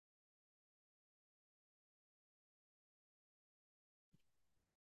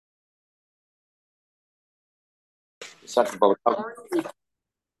Second Bava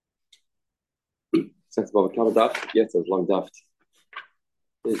Kama Daft. Yes, it's long Daft.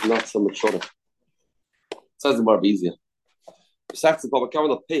 It's not so much shorter. It says the more easier. Second Bava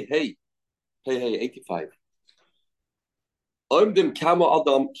Kama Pay hey 85. I'm dim Kama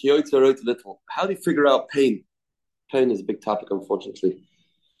Adam Kyoto wrote little. How do you figure out pain? Pain is a big topic, unfortunately.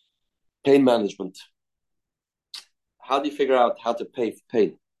 Pain management. How do you figure out how to pay for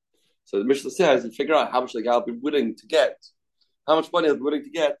pain? So the Mishnah says you figure out how much the guy will be willing to get, how much money he'll be willing to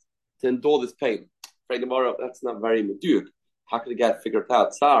get to endure this pain. For tomorrow, that's not very meduk. How can the guy figure it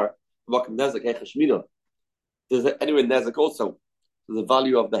out? Sar, there's anyway nezek also. The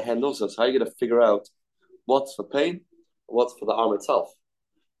value of the hand also. So how are you going to figure out what's for pain and what's for the arm itself?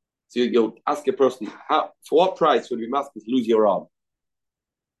 So you'll ask a person, for what price would you be asking to lose your arm?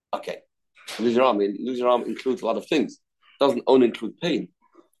 Okay. Lose your arm. Lose your arm includes a lot of things. It doesn't only include pain.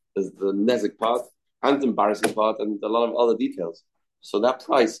 There's the nezek part and the embarrassing part and a lot of other details. So that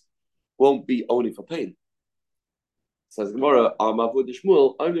price won't be only for pain. Says Gemara, Mavud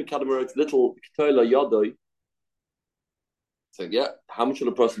Shmuel, only it's little Ktoila Yadoi. So yeah, how much will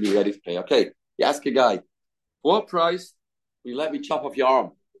a person be ready to pay? Okay, you ask a guy, for what price will you let me chop off your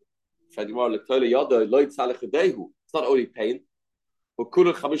arm? It's not only pain, but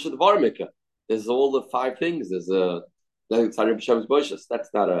there's all the five things. There's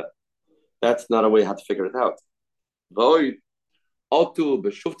that's not a way how to figure it out. Talk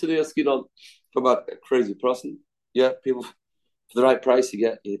about a crazy person. Yeah, people for the right price,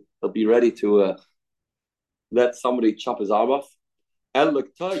 they'll be ready to let somebody chop his arm off. The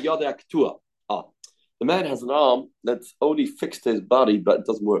man has an arm that's only fixed to his body, but it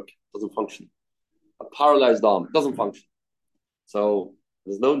doesn't work, doesn't function. A paralyzed arm doesn't function. So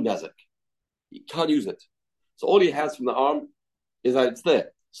there's no nezek. You can't use it. So all he has from the arm is that it's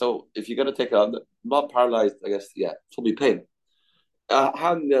there. So if you're going to take a not paralyzed, I guess, yeah, it'll be pain.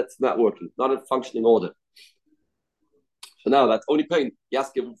 Hand that's not working, not in functioning order. So now that's only pain. You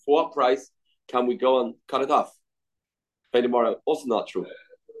ask him for what price can we go and cut it off? Pain tomorrow, also not true.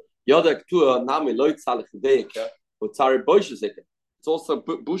 It's also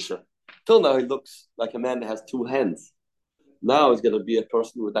busha. Till now he looks like a man that has two hands. Now he's going to be a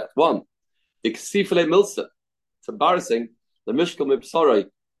person with that one. It's embarrassing. The Mishkal Mipsarai,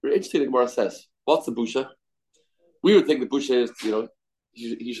 very interesting. The Gemara says, "What's the busha?" We would think the busha is,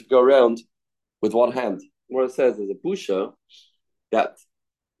 he should go around with one hand. Gemara says there's a busha that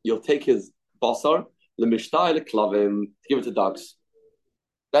you'll take his basar, the mishtai leklavim, to give it to dogs.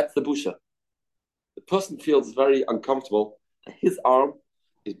 That's the busha. The person feels very uncomfortable that his arm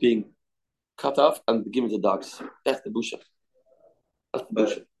is being cut off and given to dogs. That's the busha. That's the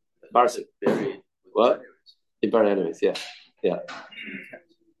busha. Embarrassing. What? In bury enemies, yeah.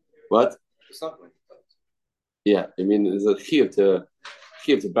 What? Yeah, I mean, there's a chiyuv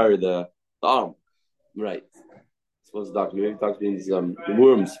to bury the arm, right? I suppose dogs. Maybe dogs means the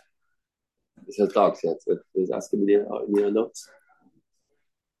worms. It says dogs. Yeah, it's asking me in your notes.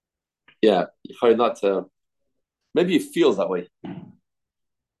 Yeah, you probably not. Maybe it feels that way.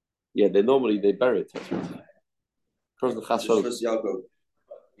 Yeah, they bury it. Yaakov,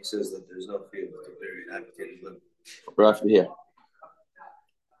 he says that there's no fear to bury an amputated limb. Right from here.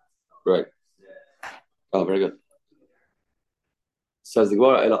 Right. Oh, very good. Says the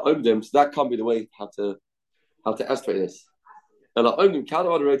Gemara, so that can't be the way how to estimate this.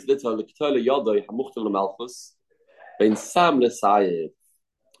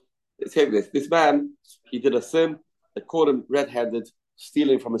 This man, he did a sin. They caught him red-handed,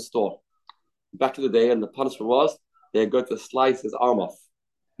 stealing from a store. Back in the day, and the punishment was they're going to slice his arm off.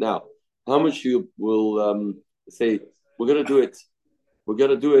 Now, how much you will say we're going to do it? We're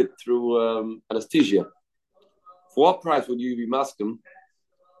going to do it through anesthesia. For what price would you be masking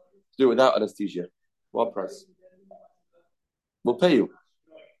to do it without anesthesia? What price? We'll pay you.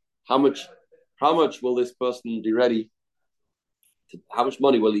 How much will this person be ready to, how much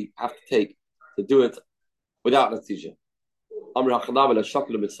money will he have to take to do it without anesthesia? No.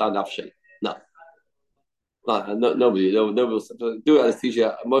 Nobody will do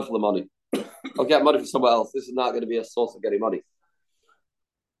anesthesia, most of the money. I'll get money from somewhere else. This is not going to be a source of getting money.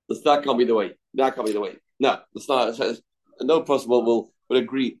 That can't be the way. That can't be the way. No, it's not. No person will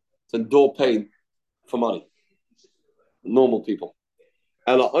agree to endure pain for money. Normal people.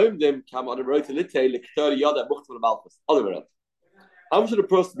 Other way around. How much should a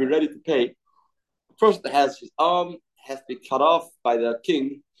person be ready to pay? A person that has his arm has to be cut off by the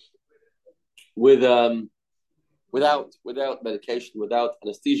king without medication, without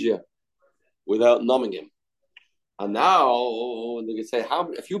anesthesia, without numbing him. And now they can say,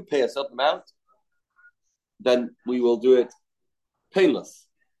 if you pay a certain amount, then we will do it painless.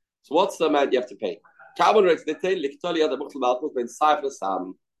 So what's the amount you have to pay?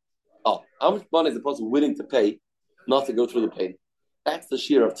 Oh, how much money is the person willing to pay not to go through the pain? That's the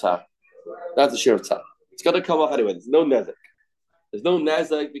shear of tzar. That's the shear of tzar. It's got to come off anyway. There's no nezek. There's no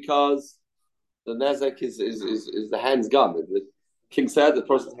nezek because the nezek is the hand's gone. The king said the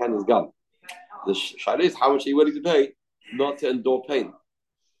person's hand is gone. The shayla is how much are you willing to pay not to endure pain?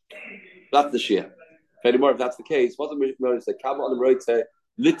 That's the shear. Anymore, if that's the case, what the Mishnah say? Kama on the road say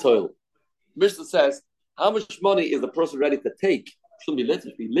litoil. Mishnah says how much money is the person ready to take? Shouldn't be lit, it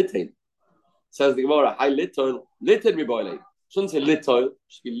should be litain. Says the Gemara, "Hi litoil, litain riboile." Shouldn't say litoil,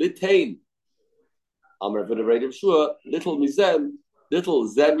 should be litain. Amar for the radio sure, little mizem, little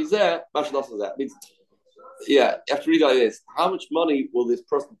zem mizeh, mashallah that means. Yeah, you have to read like this. How much money will this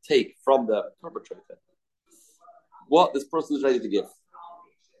person take from the perpetrator? What this person is ready to give.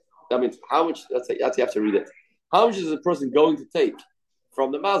 That means how much. That's you have to read it. How much is the person going to take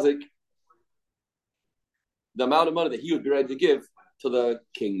from the mazik? The amount of money that he would be ready to give to the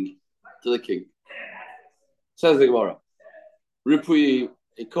king. Says the Gemara.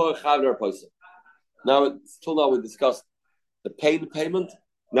 Now, till now we discussed the pain payment.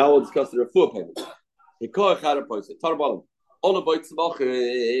 Now we'll discuss the refuah payment.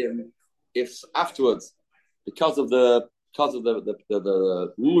 If afterwards, because of the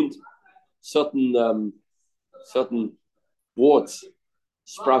wound, certain warts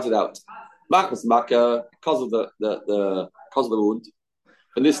sprouted out. Because of the wound,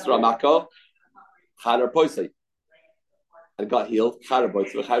 and this Ramaka had a poisey and got healed. If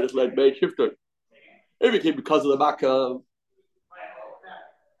it came because of the Makkah,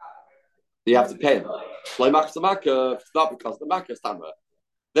 you have to pay him. If it's not because of the Makkah,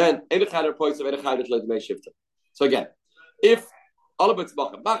 then so again, if all of it's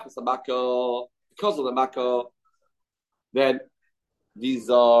because of the Makkah, then these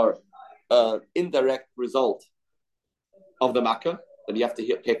are indirect result of the Makkah, that you have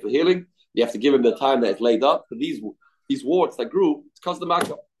to pay for healing. You have to give him the time that it's laid up. For these warts that grew, it's because of the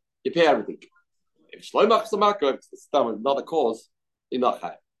Makkah. You pay everything. If Shloimach is the Makkah, if it's not a cause, you're not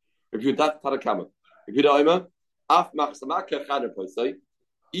high. If you that Tarakama. If you don't Af Machs the Makkah,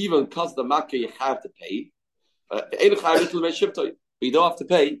 even because the Makkah you have to pay, but you don't have to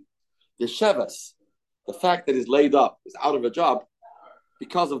pay the Shevas, the fact that it's laid up, is out of a job,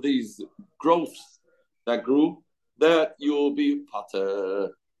 because of these growths that grew, that you will be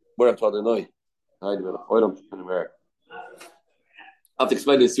pater. Where I'm trying to know. I have to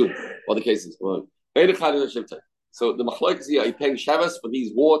explain this soon. What the case is. So the machlokes here, are you paying Shabbos for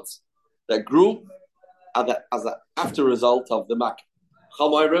these warts that grew as an after result of the mak?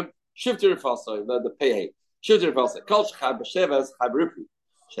 Chamayrim, shifter faso, the pay. Shifter faso. Kol shchai b'Shabbos, chai b'ripri.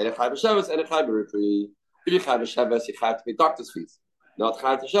 Shei chai b'Shabbos, and chai b'ripri. If you chai b'Shabbos, you have to pay doctor's fees. Not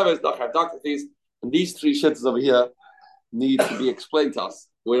chai b'Shabbos, not chai doctor's fees. And these three shittas over here need to be explained to us.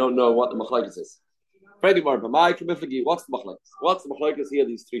 We don't know what the machlokes is. Freddy Marba, my comiflagi, what's the machlokes? What's the machlokes here?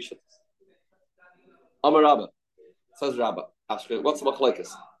 These three shittas. Amar Rabba says Rabba. What's the machlokes?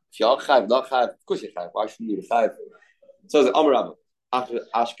 If you're chayv, not chayv, of course you're chayv. Why shouldn't you be chayv? Says Amar Rabba.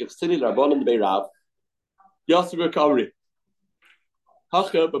 Ashkechstini l'Rabbanon b'Bei Rav. Yasser Kamri.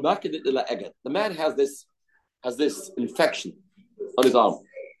 Hacha b'makadit l'Eged. The man has this infection on his arm.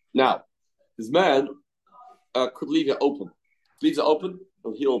 Now, this man could leave it open. If he leaves it open,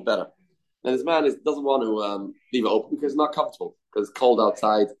 he'll heal better. And this man doesn't want to leave it open because it's not comfortable, because it's cold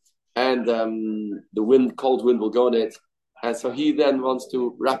outside, and the cold wind will go in it. And so he then wants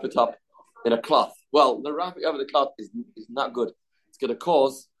to wrap it up in a cloth. Well, the wrapping up in the cloth is not good. It's going to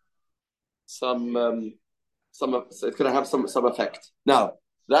cause some it's going to have some effect. Now,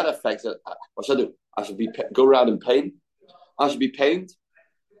 that effect, what should I do? I should go around in pain. I should be pained.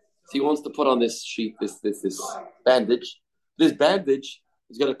 So he wants to put on this sheet, this bandage. This bandage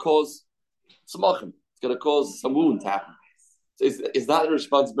is going to cause some achim. It's going to cause some wound to happen. So is that a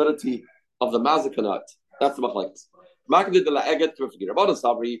responsibility of the mazik or not? That's the machlekes. Makdid de la'eged k'mefgir. Rabbanon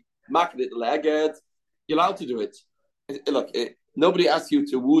sabri, makdid de la'eged. You're allowed to do it. Look, nobody asked you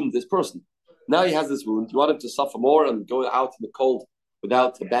to wound this person. Now he has this wound. You want him to suffer more and go out in the cold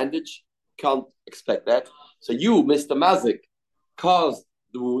without a bandage? Can't expect that. So you, Mr. Mazik, caused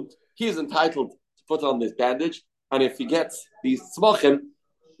the wound. He is entitled to put on this bandage. And if he gets these tzmachim,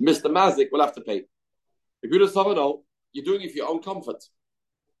 Mr. Mazik will have to pay. If you don't know, you're doing it for your own comfort.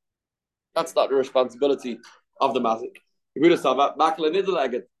 That's not the responsibility of the Mazik. If you don't know, the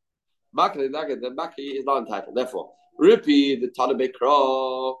Maki is not entitled. Therefore, Ripi, the Tanabe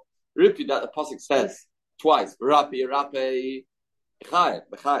Kro, Ripi that the Pasuk says twice, Rapi, Chai,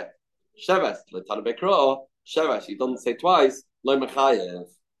 Sheves, the Tanabe Kro, Shevesh, he doesn't say twice, Lo Mechayev.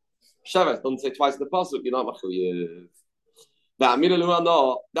 Shevesh doesn't say twice in the pasuk, you're not Mechayev. Now,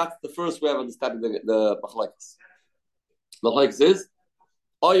 that's the first way of understanding the Machlekes. Machlekes is,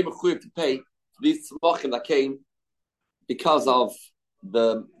 are you Mechayev to pay for these tzmachim that came because of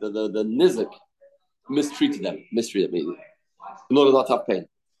the nizik mistreated me in order not to have pain.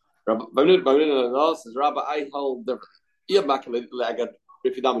 Rabbi says, Rabbi, I hold different.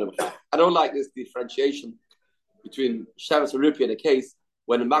 I don't like this differentiation between Shabbos and Rupi in a case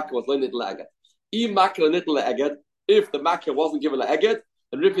when the Makkah was limited le'eged. If the Makkah wasn't given le'eged,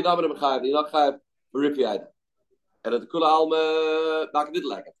 and Rupi Damin Mechayev, you're not chayev for Rupi either. And at the Kula Alma, Makkah did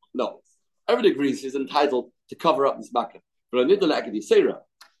le'eged. No. Everybody agrees he's entitled to cover up this Makkah. But a nidl le'eged Yisera,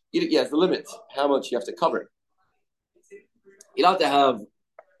 yes, the limit, how much you have to cover it. You have to have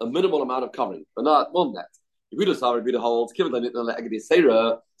a minimal amount of covering, but not more than that. If you just have a holds, given the nidl le'eged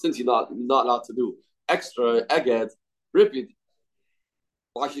Yisera, since you're not allowed to do extra eged, repeat.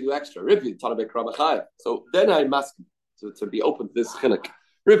 Why should you do extra? Repeat Tanabek Kra. So then I'm asking to be open to this chilik.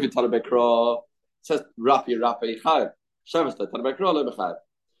 Repeat Tanabek Kra says Rapi Chayev. Shabbos Tanabek Kra Le Mechayev.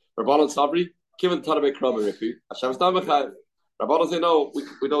 Rabbanon Sabri given Tanabek Kra Repeat. Shabbos Tanabek Mechayev. Rabbanon say no,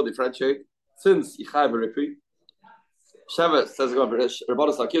 we don't differentiate since Yichayev Repeat. Shabbos says Rabbanon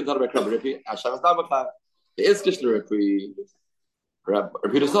Sabri given Tanabek Kra Repeat. Shabbos Tanabek Mechayev. The Iskish Repeat.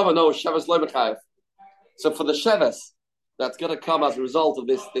 Repeat Sava no Shabbos Le Mechayev. So for the Shabbos that's going to come as a result of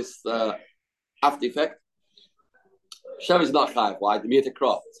this after effect, Shabbos is not chayav. Why? The Miyata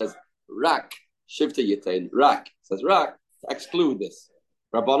Krov says rak shivta yitain rak says rak to exclude this.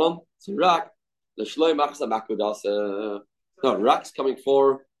 Rabbanon says rak the shloi machsa makudas. No, rak's coming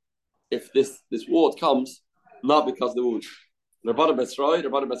for if this word comes not because of the wound. Rabbanon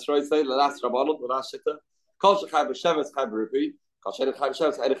Besroy say the last shita kol shechayv b'Shabbos chayv b'Ripi kol shechayv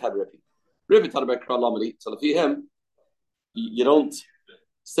b'Shabbos chayv b'Ripi. Ripi Tanabek Kra Lamali. So if you him, you don't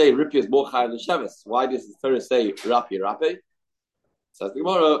say Ripi is more higher than Shabbos. Why does the Torah say Rapi? Says the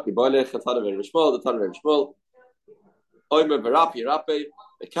Gemara, Kiboyle Chatana Ben Rishmol, the Tana Ben Rishmol, Oimer Rapi,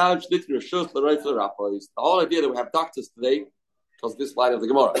 the Kam Shnit Rishus L'Reif L'Rapois. The whole idea that we have doctors today because this line of the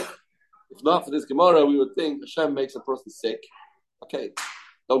Gemara. If not for this Gemara, we would think Hashem makes a person sick. Okay,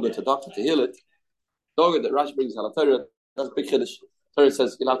 don't go to a doctor to heal it. Don't go that Rashi brings out a Torah. That's a big Kiddush. Torah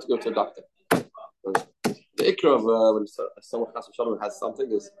says you'll have to go to a doctor. The ikra of when someone has something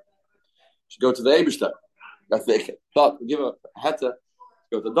is should go to the Eibishter. That's the ikra. But give a heta,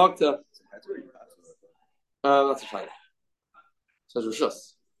 go to the doctor. That's a shayla. Says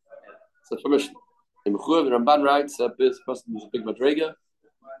Rishus. Says permission. In Mechuyev, the Ramban writes, this person is a big madrega,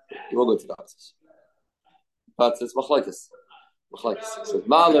 he will go to doctors. But it's machlekes. So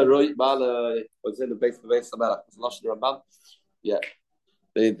Mala, what's in the base of the base of the Ramban? Yeah.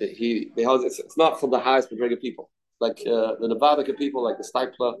 They hold it's not from the highest Madriga people. Like the Nevada people, like the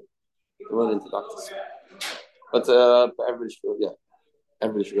Stipler, they run into doctors. But everybody should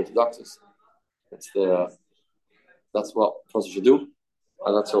go to doctors. That's what a person should do,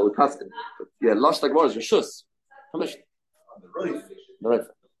 and that's what we pass him. But yeah, Lash like more is Rishus. Permission.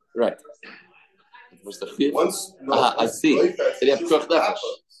 Right. Once I see. Did he have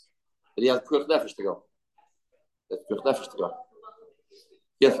Pruch Nefesh to go?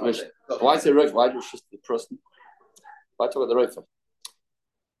 Yes, permission. Why say Reif? Why do you just the person? Why talk about the Reif?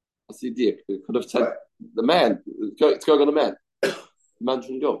 What's the idea? We could have said the man. It's going on the man. The man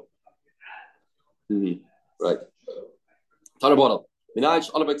shouldn't go. Right. Tarabonal.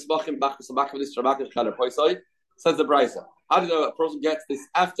 Says the Brisa. How do you know a person gets this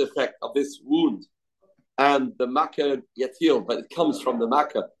after effect of this wound? And the makkah gets healed, but it comes from the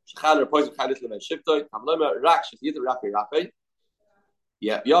makkah.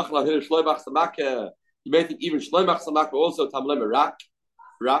 Yeah, you may think even Shloimach Samaka also Tamlema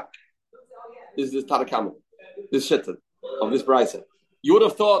Rak. This is Tarakam, this shittan of this brisa. You would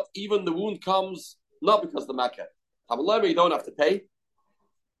have thought even the wound comes not because of the Makkah. Tamlema you don't have to pay. It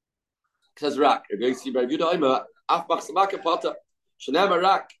says Rak. You're going to see by Yudaima Af Mach Samaka Potter. Shanema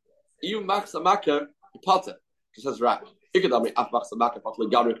Rak. Even Mach Samaka Potter. It says Rak. You could have me Af Mach Samaka Potter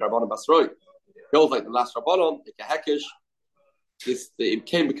Gabri Karabon Basroi. Goes like the last Rabbanon, like a Hekish. It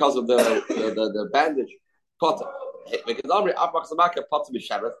came because of the bandage potter. But he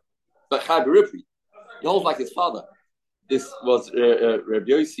holds like his father. This was Rabbi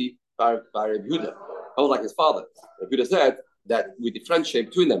Yosi by Rabbi Yehuda. Holds like his father. Rabbi Yehuda said that we differentiate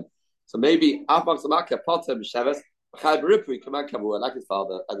between them. So maybe potter b'Shabbos like his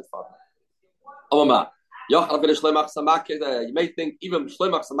father. You may think even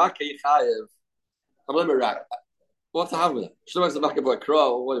Shloimach Samaka Yichayev. What's the half with it? What do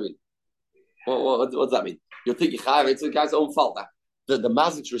you mean? What does that mean? You'll think it's the guy's own fault. The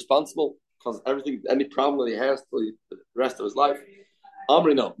mazik's responsible because everything, any problem that he has for the rest of his life.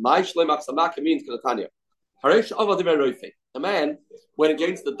 Amri no. My shleimach samaka means Kalatanya. Harish avadiveroife. A man went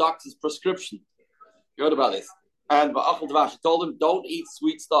against the doctor's prescription. You heard about this. And Va'achal Dvash told him, don't eat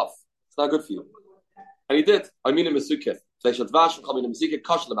sweet stuff. It's not good for you. And he did. I mean, a Mesukeh. Fleishat Dvash, I mean, a Mesukeh,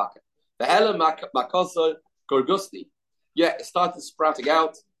 Kosh Lebaka. The Hela Makosa Gorgusti. Yeah, it started sprouting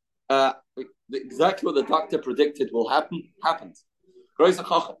out. Exactly what the doctor predicted will happen, happened. You made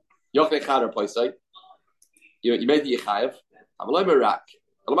the Yechayev.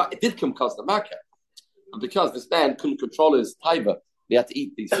 It did come cause the market. And because this man couldn't control his taiva, he had to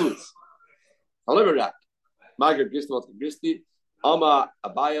eat these foods. Margaret Gristi, Ama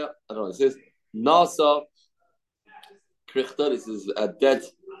Abaya, I don't know what this is. Nasa Krichta, this is a dead,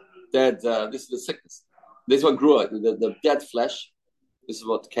 this is the sickness. This one grew out, the dead flesh. This is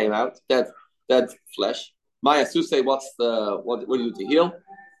what came out, dead flesh. Maya Suse, what do you do to heal?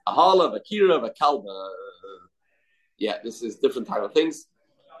 A hala, a kira, a kalba. Yeah, this is different type of things.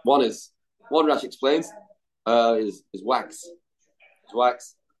 One Rashi explains is wax. It's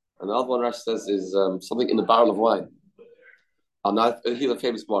wax. And the other one Rashi says is something in the barrel of wine. And now here's a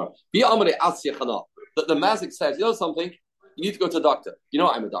famous bar. The Mazik says, you know something? You need to go to a doctor. You know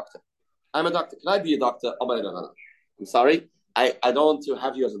I'm a doctor. I'm a doctor. Can I be a doctor? I'm sorry. I don't want to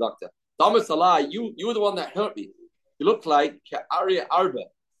have you as a doctor. You were the one that hurt me. You look like Ka'ari Arba,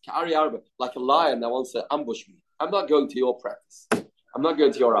 like a lion that wants to ambush me. I'm not going to your practice. I'm not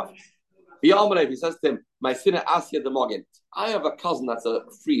going to your office. He says to him, my sinner Asya the Mogin. I have a cousin that's a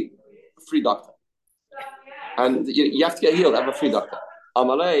free doctor. And you have to get healed. I have a free doctor.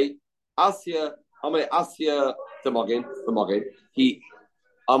 Amalei Asya the Mogin.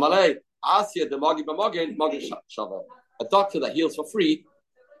 Amalei Asya the Mogin Shava. A doctor that heals for free,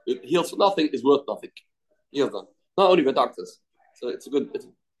 heals for nothing, is worth nothing. Heals them. Not only for doctors. So it's a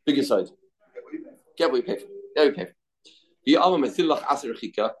bigger side. Get what you pay for.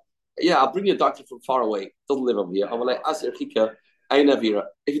 Yeah, I'll bring you a doctor from far away. Doesn't live over here. If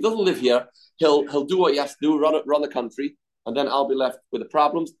he doesn't live here, he'll do what he has to do, run the country, and then I'll be left with the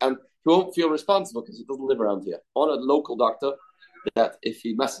problems, and he won't feel responsible because he doesn't live around here. I want a local doctor that if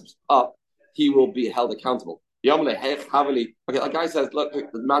he messes up, he will be held accountable. Okay, a guy says, look, the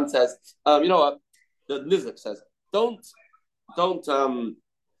man says, you know what? The Nizak says, don't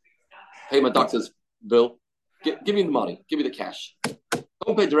pay my doctor's bill. Give me the money. Give me the cash.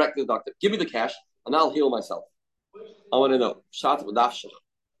 Don't pay directly to the doctor. Give me the cash, and I'll heal myself. I want to know. Shat v'dafshach.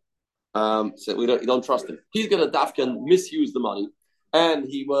 So you don't trust him. He's going to dafkan misuse the money, and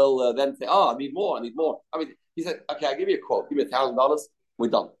he will then say, "Oh, I need more. I mean, he said, "Okay, I'll give you a quote. Give me $1,000. We're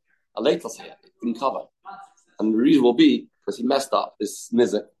done." A later say it didn't cover, and the reason will be because he messed up. This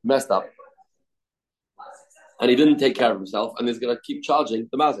nizak messed up, and he didn't take care of himself, and he's going to keep charging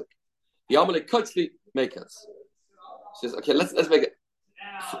the mazik. The Amalek Kutzli makers says, "Okay, let's make it."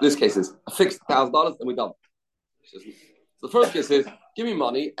 This case is a fixed $1,000, and we're done. So the first case is give me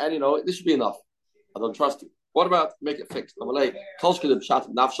money, and this should be enough. I don't trust you. What about make it fixed?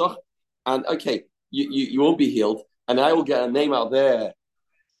 And okay, you won't be healed, and I will get a name out there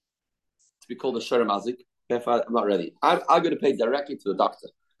to be called a Sherem Mazik. Therefore, I'm not ready. I'm going to pay directly to the doctor.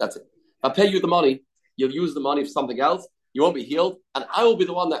 That's it. I'll pay you the money. You'll use the money for something else. You won't be healed, and I will be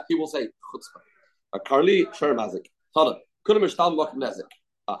the one that people say chutzpah. A Karli Sherem Mazik.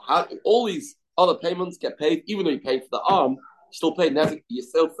 All these other payments get paid, even though you pay for the arm, you still pay nezik, you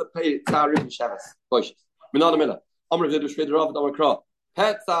still pay Tari and Shabbos. Minana Mina. Amr Vidu Shveder Rav Amr Kra.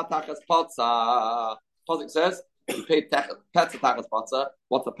 Petza Tachas Patza. Pozik says, you pay Petza Tachas Patza.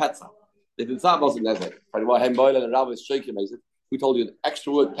 What's a Petza? They didn't say wasn't nezik. By the way, Hem Boyle and Rav is shaking amazing. Who told you the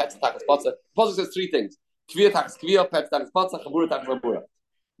extra word Petza Tachas Patza? Pozik says three things. Kvia Tachas Kvia, Petza Tachas Patza, Chabura Tachas Chabura.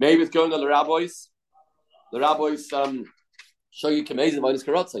 Maybe it's going on the rabbis. The rabbis show you amazing about his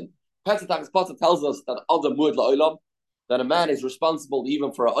karotzin. Petzatach Spotza tells us that other mud la'olam, that a man is responsible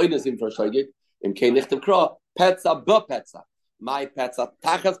even for a oinazim for a shogig. In Kei Nichtem Kra, Petza Petza. My Petza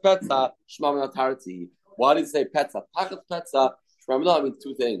Tachas Petza Shmamina Tarati. Why did it say Petza Tachas Petza? Shmamina means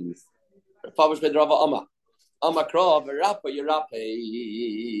two things. Favish Bedrava Amma. Amma Kra Verapa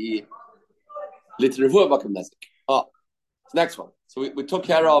Yerape. Literavu Makam Nezik. Oh, next one. So we took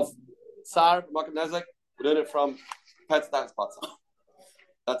care of Tsar Makam Nezik. We did it from Petza Tachas Petza.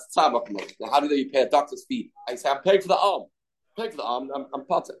 That's tzabak. Now, how do you pay a doctor's fee? I say, I'm paying for the arm. I'm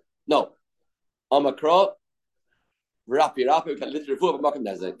potter. No. Amakra, rapi, we can literally fool, but makam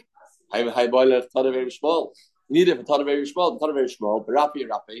nezik. High boiler, tada very small. You need it for tada very small, but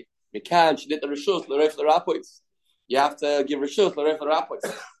rapi. You can't, she did the rishus, the rapoids. You have to give rishus, the rapoids.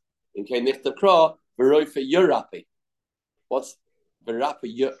 In Kei Nichta Kra, Veroife Yurapi. What's Verapi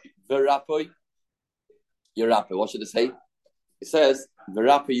Yurapi? What should it say? It says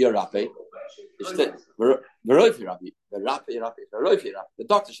Verapi Yurapi. Veroife Yurapi. Verapi Yurapi. Veroife Yurapi. The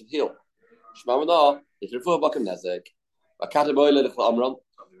doctor should heal. Shmamana. It's refer bakum nezek. Akataboyle the Amram.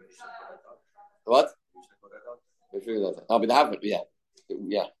 What? Oh, but they haven't. Yeah.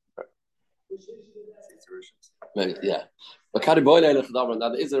 Maybe, yeah. But now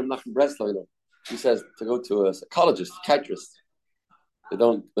there is a Menachem Breslau, he says to go to a psychologist, psychiatrist. They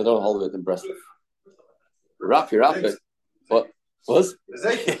don't hold it in Breslau. Rapi. What was?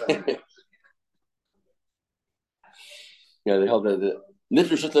 Yeah, they hold the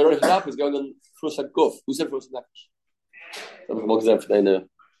Nitri Shutler Rap is going on Frus at Guf. Who said Frus Nefesh? That was more for the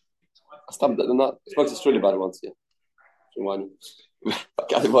I stopped that. I spoke to Australia about it once, yeah.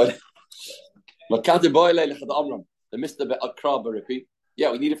 The Mr. Akra repeat.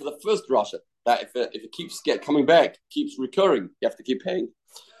 Yeah, we need it for the first Rasha. That if it keeps coming back, keeps recurring, you have to keep paying.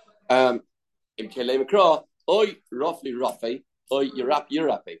 Im Kelem Akra, oi roughly Rafi, oi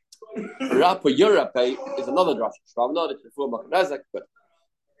Yurapi. Rapa Yurapi is another Rasha. I'm not it's before Makanazak, but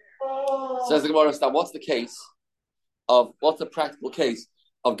says the Gemara, what's the practical case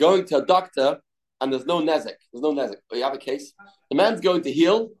of going to a doctor and there's no nezek. But you have a case. The man's going to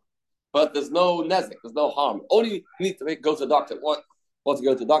heal, but there's no nezek. There's no harm. Only need to go to the doctor. What's he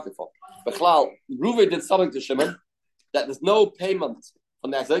going to the doctor for? Bechlal, Ruve did something to Shimon that there's no payment for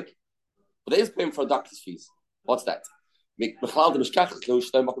nezek, but there is payment for a doctor's fees. What's that? What's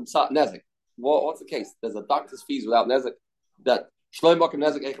the case? There's a doctor's fees without nezek. That Shloim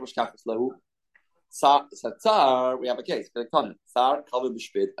nezek eicham lahu. Tsar, we have a case. Tsar, Kalvin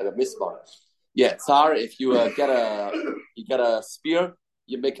Bishpid, I got misbar. Yeah, Tsar, if you get a spear,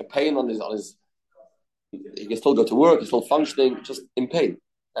 you make a pain on his. He can still go to work. He's still functioning, just in pain.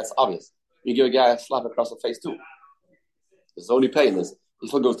 That's obvious. You give a guy a slap across the face too. There's only pain. He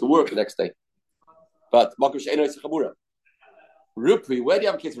still goes to work the next day. But Makush Eno is Chabura. Ripri, where do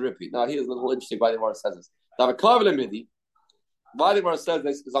you have a case of Ripri? Now here's a little interesting why the Gemara says this. Now the Klavim Midi, why the Gemara says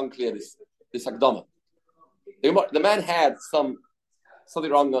this is unclear. This Akdama. The man had something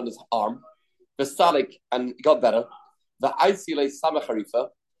wrong on his arm. Vesalik, and it got better. The Aisile Samacharifa,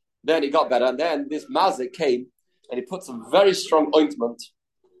 then he got better. And then this Mazik came and he put some very strong ointment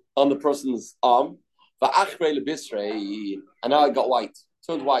on the person's arm. The Achre Lebisre, and now it got white.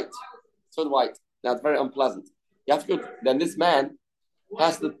 Turned white. Now it's very unpleasant. You have to go. Then this man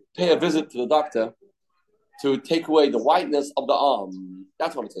has to pay a visit to the doctor to take away the whiteness of the arm.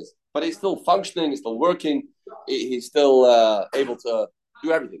 That's what it is. But he's still functioning, he's still working, he's still able to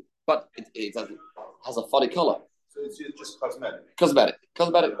do everything. But it has a funny color. So it's just cosmetic. Cosmetic.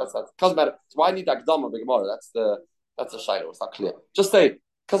 That's cosmetic. So why need that Gemara? That's the shayla. It's not clear. Just say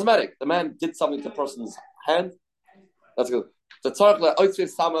cosmetic. The man did something to the person's hand. That's good. The tzarich le'otzvei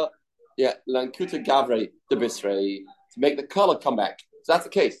sama, lankuta gavre de bisrei, to make the color come back. So that's the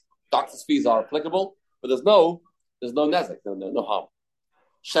case. Doctor's fees are applicable, but there's no nezek, no harm.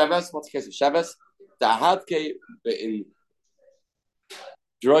 Sheves, what's the case of Sheves? The hadke in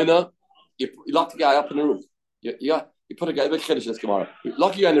Droina, you lock the guy up in the room. You put a guy, you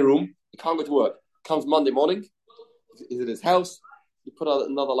lock you in the room, he can't go to work. Comes Monday morning, he's at his house, you put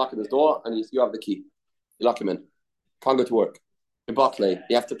another lock in his door, and you have the key. You lock him in. Can't go to work. In Botley,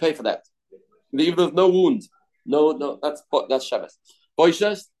 you have to pay for that. Even there's no wound. No, that's Sheves.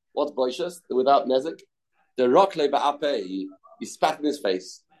 Boishes, what's Boishes? Without Nezik. The Rokle Ba'ape, he spat in his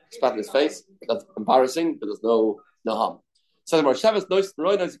face. That's embarrassing, but there's no harm. So the Sheves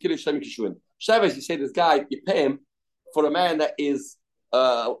Sheves, you say this guy, you pay him for a man that is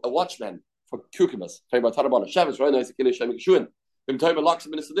a watchman for cucumbers. Sheves locks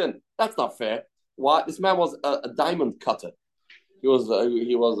him in. That's not fair. Why? This man was a diamond cutter. He was a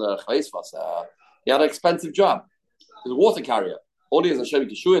he had an expensive job. He was a water carrier. All he is a Shem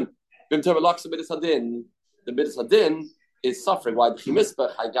Kishuin. Locks him in the Midas Hadin is suffering. Why? The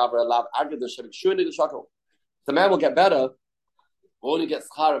man will get better. Only gets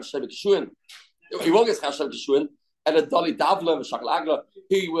schar of Shem Kishuin. He won't get schar of Shem Kishuin. And a Dali Davla and Shakal Agra,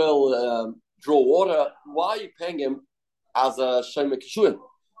 he will draw water. Why are you paying him as a Shem Kishuin?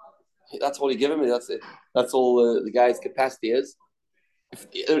 That's all you give him. That's it. That's all the guy's capacity is.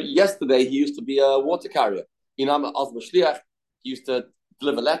 Yesterday, he used to be a water carrier. Inam Azmashliach, he used to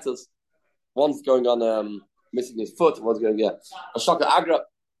deliver letters. One's going on missing his foot, one's going, a Shaka Agra.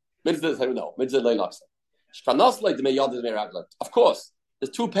 Of course, there's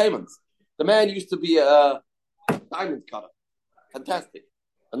two payments. The man used to be a diamond cutter. Fantastic.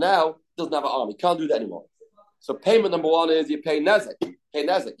 And now, doesn't have an arm. He can't do that anymore. So payment number one is you pay Nezek. You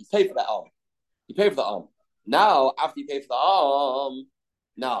pay for that arm. You pay for the arm. Now, after you pay for the arm,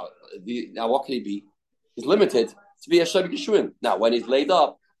 now what can he be? He's limited to be a Shabbat Yeshuin. Now, when he's laid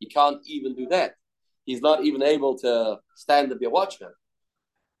up, he can't even do that. He's not even able to stand and be a watchman.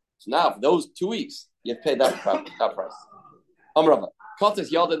 So now, for those 2 weeks, you have paid that price. Amrava.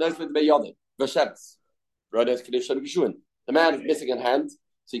 Kotes Yada knows with me Yada. Vesheves. Rodes Kedesh Shabbat Yeshuin. The man is missing a hand,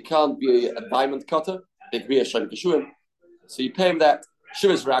 so he can't be a diamond cutter. It could be a Shabbat Yeshuin. So you pay him that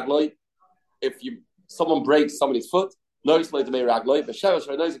Shivas Ragloi. If someone breaks somebody's foot, no explain to me Ragloi, but Shevas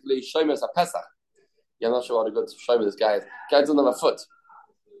Renosically Shomas a Pesach. Yeah, I'm not sure what a good Shomer this guy is. Guy doesn't have a foot.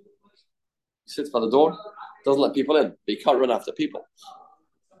 He sits by the door, doesn't let people in, but he can't run after people.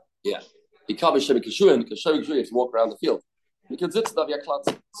 Yeah. He can't be Shemi Kishuin, because Shemi Kishuin has to walk around the field. He can sit there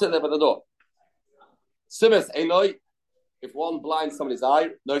by the door. Simis Einoi, if one blinds somebody's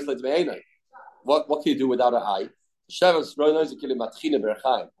eye, no explain to me Einoi. What can you do without an eye? Shevas Renosically Matchina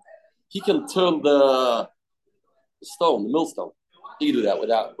Berchaim. He can turn the stone, the millstone. He can do that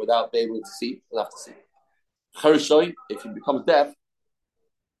without being able to see. He'll have to see. Chershoy, if he becomes deaf,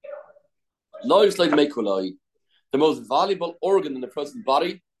 the most valuable organ in the person's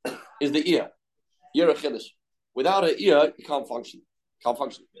body is the ear. Ear chiddush. Without an ear, he can't function. The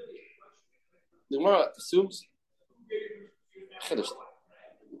Gemara assumes chiddush.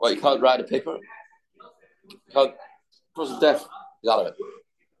 Well, you can't write a paper. The person's deaf. He's out of it.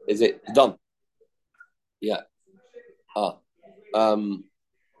 Is it done? Yeah. Right.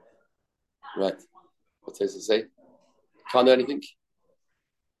 What does it say? Can't do anything?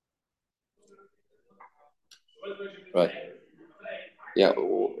 Right. Yeah.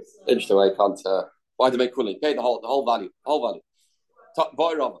 Interesting way. Can't. Why do they make cooling? Pay the whole value. Boy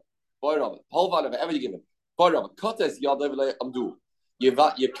Robert. Whole value of whatever you give him. Boy Robert. Cut as Yadovele Amdu. You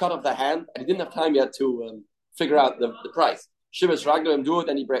cut off the hand, and he didn't have time yet to figure out the price. Shivas Ragnar Amdu,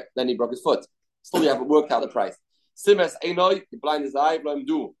 then he broke his foot. Still, you haven't worked out the price. Simes Einoi, you blind his eye, Blam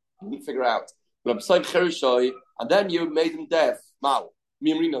do. You didn't figure out. And then you made him deaf. Now, now,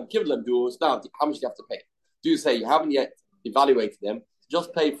 how much do you have to pay? Do you say you haven't yet evaluated them?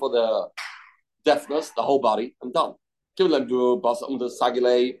 Just pay for the deafness, the whole body, and done. The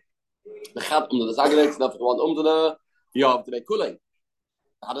you have to make kule.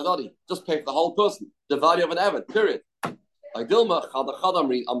 Just pay for the whole person. The value of an Evid, period. Like Dilma,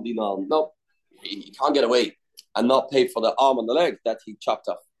 no, he can't get away and not pay for the arm and the leg that he chopped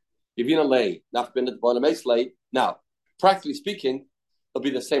off. Now, practically speaking, it'll be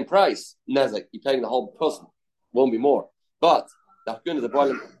the same price. Nezek, you're paying the whole person, won't be more. But you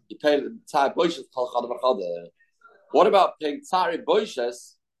pay the Tsar Boishes. What about paying Tsar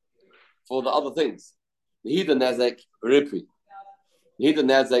Boishes for the other things? He the Nezek Ripi. He the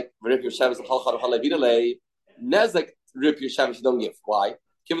Nezek Ripi Shavis Nezek Ripi Shavis you don't give. Why?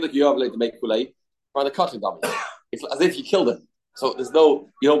 Give it the Kiyavle to make Kulei for the cutting dummy. It's as if you killed him. So there's no,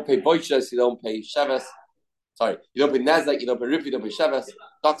 you don't pay Boishes, you don't pay Shavis. Sorry, you don't pay Nezek, you don't pay Ripi, you don't pay Shavis.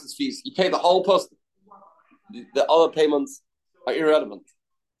 Doctor's fees, you pay the whole person. The other payments are irrelevant.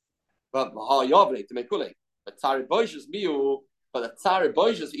 But Yavle to make Kulei. But Tsari Boishes Miu, but the Tsari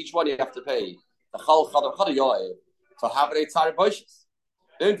Boishes, each one you have to pay. The Chal Chadam Chadayoy. So have they Tsari Boishes?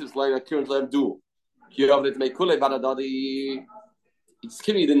 Then it's like a current let him do. Kiyavle to make Kulei Badadadi. It's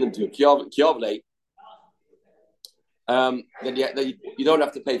killing you didn't do Kiyavle. Then you don't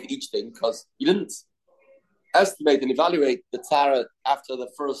have to pay for each thing because you didn't estimate and evaluate the Tsara after the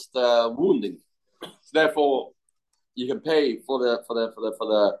first wounding. So therefore, you can pay for the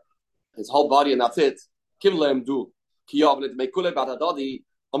his whole body and that's it. Kimlem do Kiyavle to make Kulei Badadadi.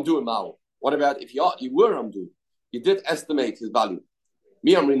 I'm doing Mao. What about if you were Amdu? You did estimate his value.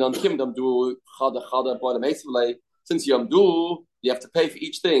 Me Amrinan Kim do Chada boy the since you Amdu, you have to pay for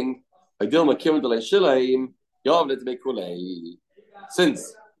each thing. I Dilma Kim de Shilaim, Yavle to make Kulei.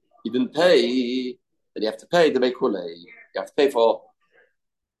 Since you didn't pay, then you have to pay to make Kulei. You have to pay for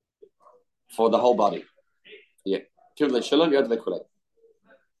the whole body. Yeah. Kim de Shilaim, you have to make Kulei.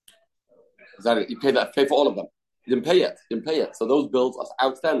 Exactly. You pay for all of them. You didn't pay yet. So those bills are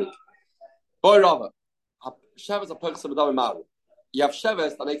outstanding. Boy Rava. Shavis a person with Maru. You have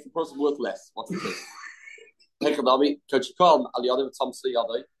Shavis that makes the person worth less. What's the case? Take a dummy, coach Khan, Aliyadi with some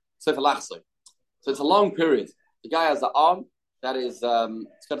Siyadi, so it's a long period. The guy has an arm that is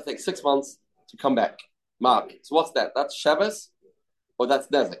it's gonna take 6 months to come back. Mark. So what's that? That's Shavis or that's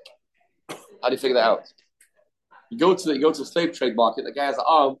Nezek? How do you figure that out? You go to the slave trade market, the guy has an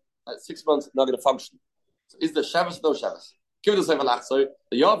arm at 6 months not gonna function. So is there Shavis or no Shavis? Give it the Sefer Lachsoy,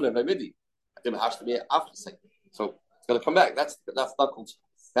 the Yavle by Midi. So it's gonna come back. That's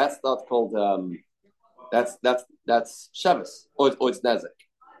not called that's Shavis or it's Nezek.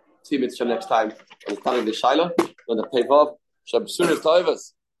 See you next time. I'm telling the Shaila and the Pevov. Shabsuris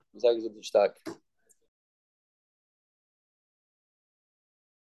Toivas. Sagen Sie die stark.